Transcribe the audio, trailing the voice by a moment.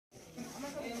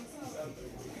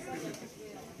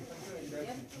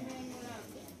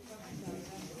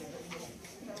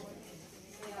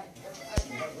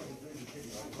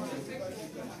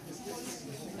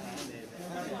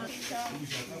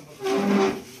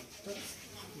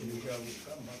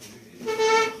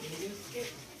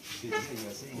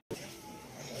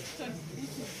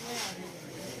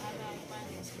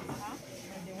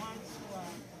the ones who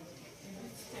are in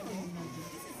this table.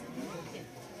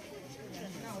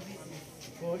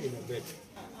 All in a bed.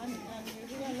 And you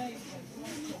realize that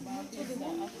most of our beds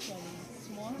are actually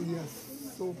small. Yes,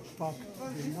 so packed.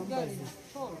 The numbers.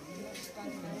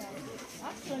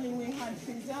 Actually, we had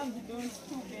preserved those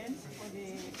 2 beds for the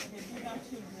bigger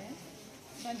children,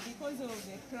 but because of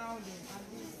the crowding at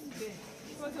this bed,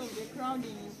 because of the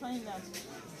crowding, you find that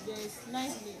the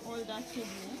slightly older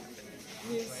children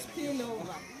will spill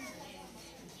over.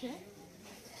 Okay?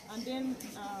 And then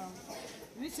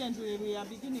recently we are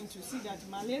beginning to see that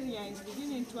malaria is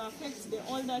beginning to affect the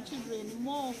older children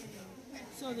more.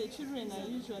 So the children are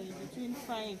usually between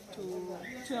 5 to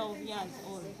 12 years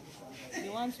old, the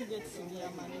ones who get severe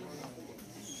malaria.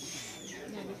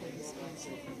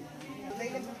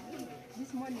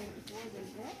 This morning it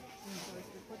wasn't there. It was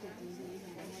reported in the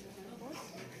report.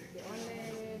 The only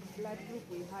blood group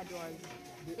we had was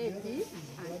AB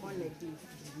and only B.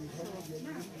 So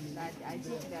that I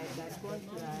think that gone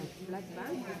to a blood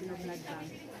bank, there's no blood bank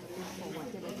for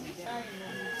whatever is there.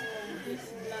 This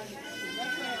blood,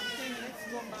 that's why I'm saying let's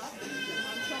go back and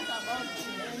talk about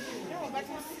prevention. No, but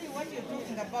you see what you're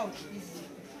talking about is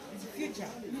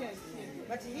future. Yes, yes.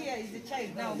 But here is the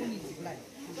child now who needs blood.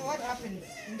 So what happens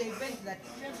in the event that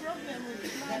The problem with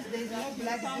blood that there is no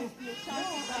blood group? you No, can't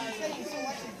I'm buy. saying, so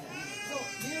what is so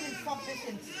do you refer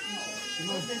patients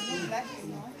because there's no blood?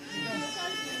 No. You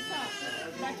can't refer,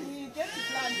 but we get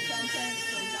blood sometimes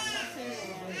from Lakasero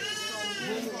and from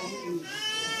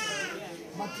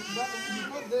But you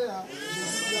go there,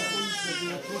 the police that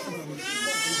they are processing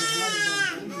the blood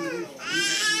bank.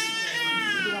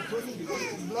 They are processing because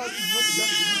the blood is not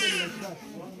just given like that.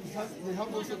 They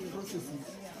have also processes.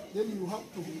 Then you have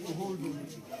to hold them.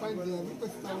 Find the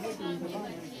request are waiting in the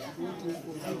bank, waiting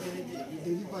for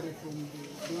delivery from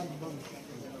the blood bank.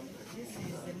 This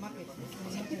is the market.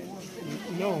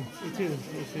 No, it is.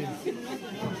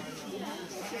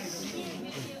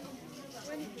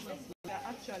 They are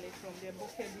actually from the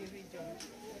Bukedi region.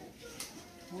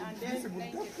 And This then,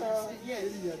 Budaka yes,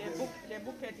 area the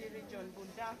Bukedi region,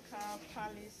 Budaka,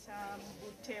 Palisa,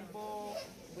 Butebo,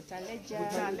 Butaleja,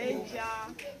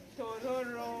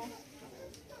 Tororo.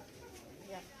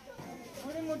 Yeah.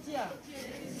 Muri mutya?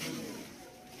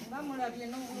 Bamulabye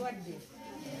n'obulwadde.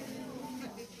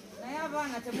 Naye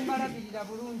abaana temubalabirira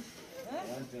bulungi.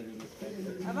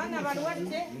 Abaana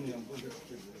balwadde,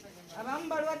 abamu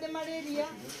balwadde malaria,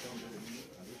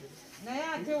 naye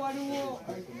ate waliwo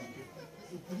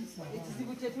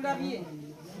ekizibu kye tulabye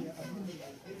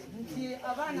nti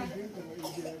abaana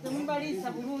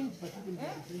temubaliisa bulungi.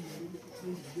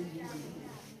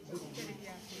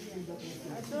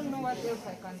 I don't know what else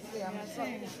I can say. I'm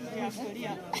sorry.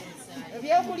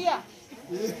 Ebyokulya.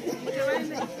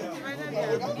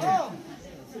 Oh.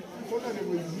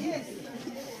 Yes.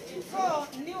 So,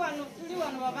 tuli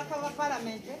wano babaka ba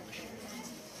parliament.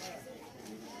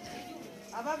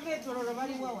 Abava etololo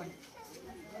baliwa wano.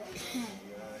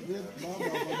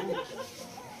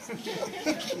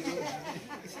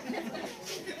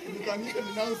 You can even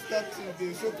now start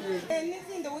the software.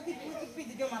 Anything that we could feed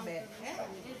the Mbale.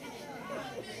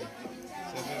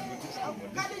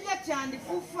 Kadija chandi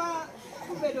kufa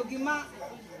kubero gima.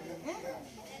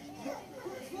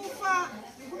 Kufa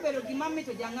kubero gima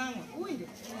mito jangangwa. Uinde.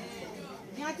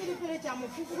 Nyatiri pele cha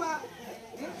mukufa.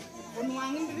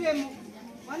 Onuangindremo.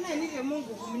 Wana enire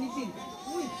Mungu community.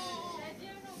 Uinde.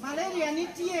 Malaria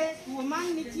nitie,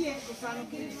 woman nitie, kusano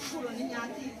kiri kulo ni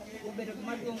nyati, ubero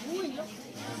kumadongu uinde.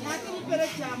 Nyatiri pele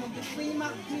cha mukufima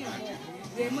kiyo.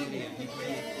 Remwe.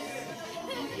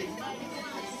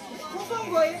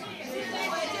 Kufongoye.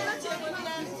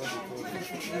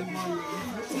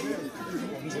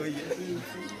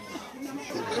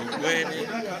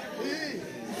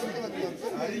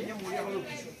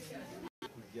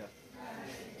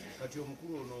 Kati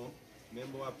omukulu ono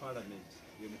member wa parliament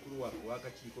ye mukulu wa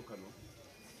kakiiko kano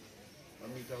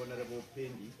bamuyita Honorable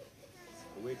Pendi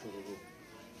ow'etololo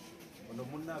ono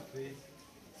munnaffe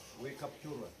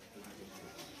wekapturwa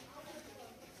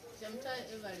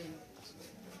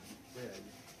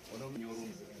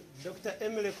Dr.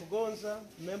 Emily Kugonza,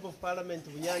 Member of Parliament,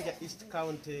 Bunyanja East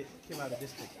County, Kibaale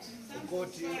District.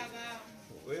 Okoti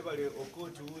webale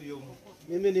okoti huyo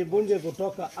Mimi ni bunge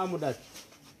kutoka Amudat,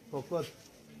 Pokot.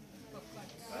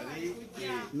 ali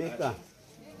Mika.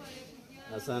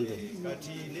 Asante. kati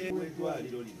ne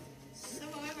dwaliro lino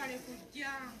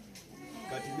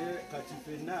kati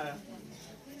fenna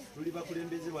tuli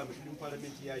bakulembeze bwambe tuli mu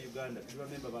parliament ya Uganda tuli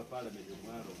bamemba ba parliament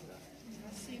omwalonda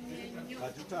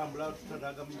tutambula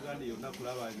tutalaga mu Uganda yonna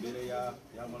kulaba embeera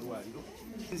y'amalwaliro.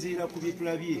 Nzira ku bye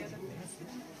tulabye,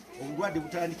 obulwadde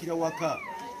butandikira waka.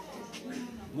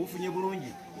 Mufunye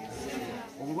bulungi?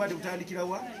 Obulwadde butandikira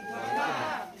wa?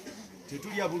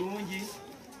 Tetulya bulungi.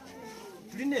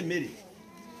 Tulina emmere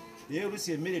naye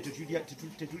oluusi emmere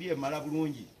tetulya emala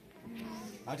bulungi.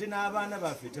 Ate n'abaana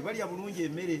baffe tebalya bulungi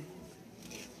emmere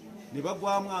ne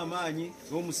bagwamu amaanyi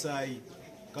n'omusaayi.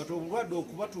 Kati obulwadde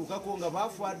okubatuukako nga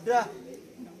baafa dda.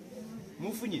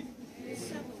 Mufunye?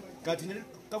 Kati ne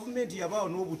gavumenti yabaawo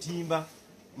n'obutimba.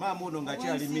 Maama ono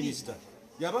ng'akyali minisita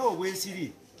yabaawo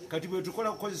obwensiri. Kati bwe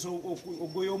tukola kukozesa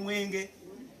ogoya omwenge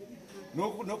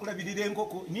n'okulabirira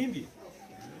enkoko nimbye.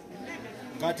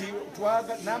 Kati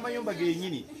n'amayumba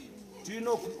gennyini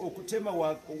tulina okutema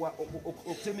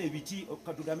ebiti,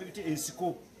 katugambe ebiti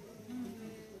ensiko.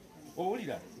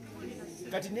 Owulira?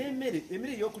 Kati n'emmere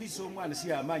ey'okuliisa omwana si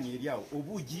y'amaanyi eri awo.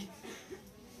 Obuugi,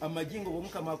 amagi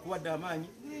ng'omukama akuwadde amaanyi,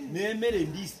 n'emmere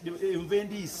enva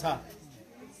endiisa,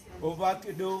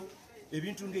 ovakado,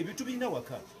 ebintu ng'ebyo tubirina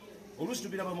waka. Oluusi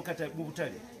tubiraba mu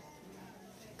butale.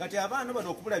 Kati abaana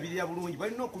bano okubulabirira bulungi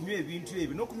balina okunywa ebintu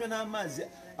ebyo n'okunywa n'amazzi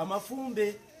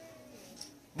amafumbe.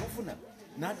 Mufuna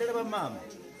naddala bamaama.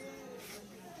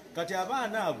 Kati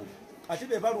abaana abo ate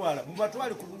be balwala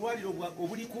mubatwale ku bulwaliro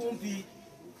obuli kumpi.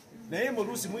 Naye mu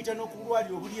luusi muyita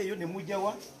n'okulwaliro obuli eyo ne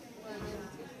mujjawa.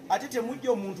 Ate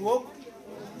temujja omuntu okwo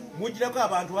mujjirako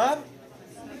abantu abo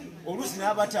oluusi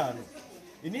n'abataano.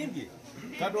 Enimbye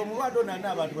kati omulwadde ono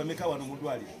alina abantu bameka wano mu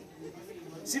ddwaliro?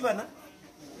 Si bana?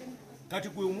 Kati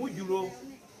gwe omujjulo.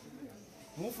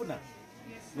 Mufuna?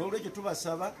 N'olwekyo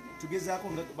tubasaba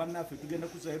tugezaako nga bannaffe tugenda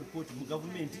kuzaayo ripooti mu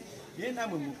gavumenti naye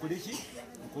nammwe mukole ki?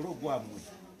 Mukole ogwammwe.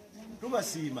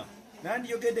 Tubasiima.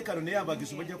 Nandiyogedde kano naye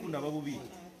abagizi bajja kundaba bubi.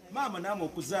 Maama nammwe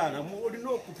okuzaala olina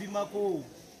okupimako.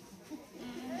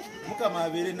 Mukama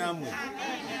abeere nammwe.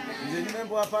 Nze ni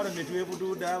memba wa paalamenti w'e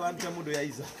Buduuda abantu Kyamudo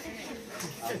yayiza.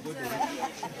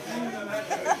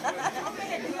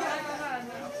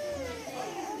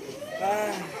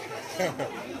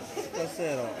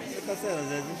 Kasero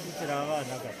zezikikira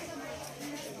abaana kati.